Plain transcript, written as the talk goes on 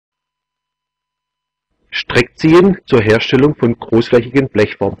Streckziehen zur Herstellung von großflächigen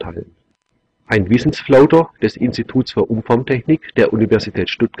Blechformteilen. Ein Wissensfloater des Instituts für Umformtechnik der Universität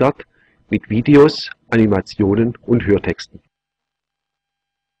Stuttgart mit Videos, Animationen und Hörtexten.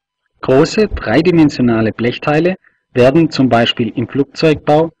 Große, dreidimensionale Blechteile werden zum Beispiel im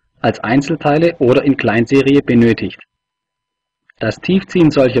Flugzeugbau als Einzelteile oder in Kleinserie benötigt. Das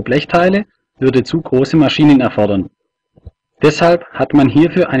Tiefziehen solcher Blechteile würde zu große Maschinen erfordern. Deshalb hat man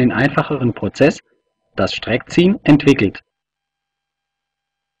hierfür einen einfacheren Prozess, das Streckziehen, entwickelt.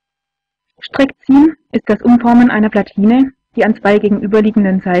 Streckziehen ist das Umformen einer Platine, die an zwei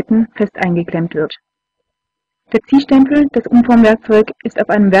gegenüberliegenden Seiten fest eingeklemmt wird. Der Ziehstempel des Umformwerkzeugs ist auf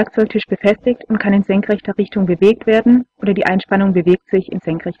einem Werkzeugtisch befestigt und kann in senkrechter Richtung bewegt werden oder die Einspannung bewegt sich in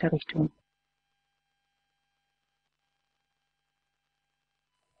senkrechter Richtung.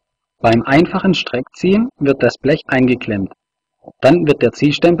 Beim einfachen Streckziehen wird das Blech eingeklemmt. Dann wird der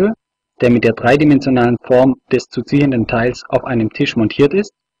Ziehstempel, der mit der dreidimensionalen Form des zu ziehenden Teils auf einem Tisch montiert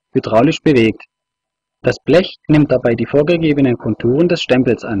ist, hydraulisch bewegt. Das Blech nimmt dabei die vorgegebenen Konturen des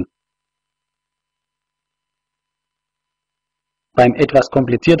Stempels an. Beim etwas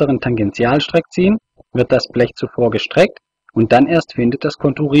komplizierteren Tangentialstreckziehen wird das Blech zuvor gestreckt und dann erst findet das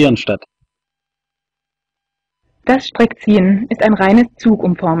Konturieren statt. Das Streckziehen ist ein reines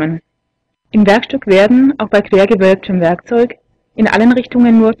Zugumformen. Im Werkstück werden, auch bei quer gewölbtem Werkzeug, in allen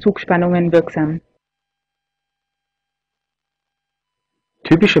Richtungen nur Zugspannungen wirksam.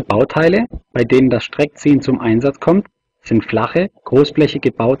 Typische Bauteile, bei denen das Streckziehen zum Einsatz kommt, sind flache,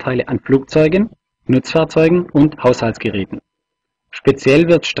 großflächige Bauteile an Flugzeugen, Nutzfahrzeugen und Haushaltsgeräten. Speziell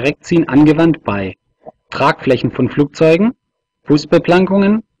wird Streckziehen angewandt bei Tragflächen von Flugzeugen,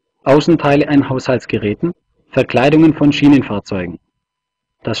 Fußbeplankungen, Außenteile an Haushaltsgeräten, Verkleidungen von Schienenfahrzeugen.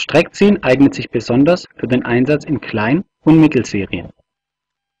 Das Streckziehen eignet sich besonders für den Einsatz in Klein- und Mittelserien.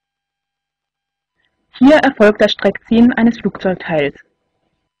 Hier erfolgt das Streckziehen eines Flugzeugteils.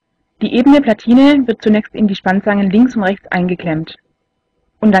 Die ebene Platine wird zunächst in die Spannzangen links und rechts eingeklemmt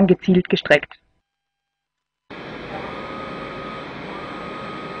und dann gezielt gestreckt.